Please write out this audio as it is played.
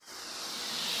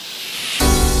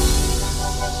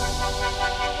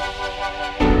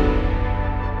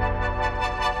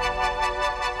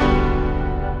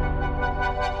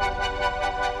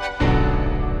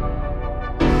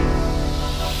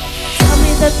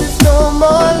That there's no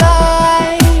more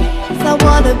lies. I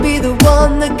wanna be the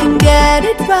one that can get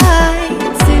it right.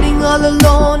 Sitting all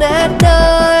alone at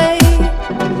night,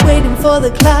 waiting for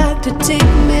the clock to tick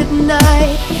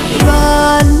midnight.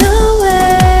 Run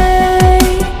away,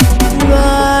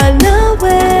 run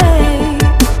away.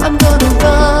 I'm gonna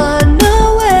run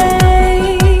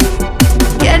away,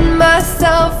 get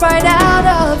myself right out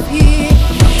of here.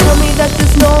 Tell me that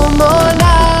there's no more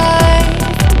lies.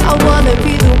 I wanna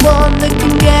be the one that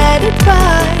can get it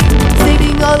right.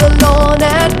 Sitting all alone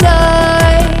at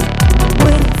night,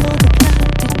 waiting for the clock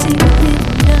to tick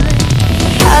midnight.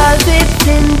 As it's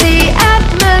in the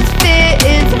atmosphere,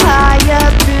 it's high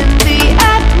up in the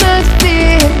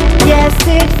atmosphere. Yes,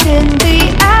 it's in the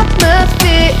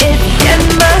atmosphere. It's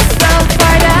getting myself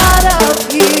right out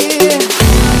of here.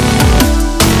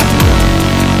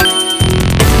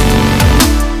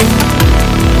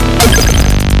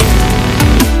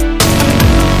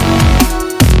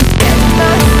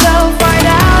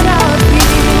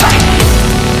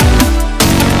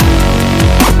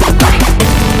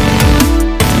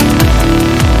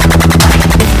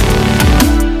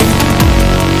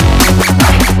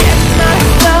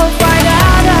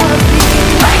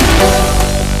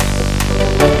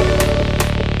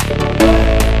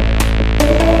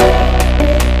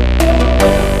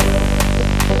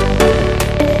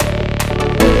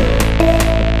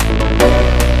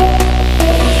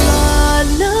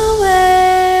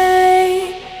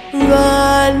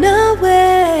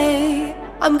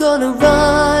 I'm gonna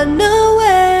run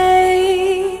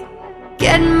away,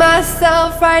 get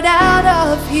myself right out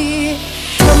of here.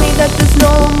 Tell me that there's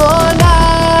no more lies.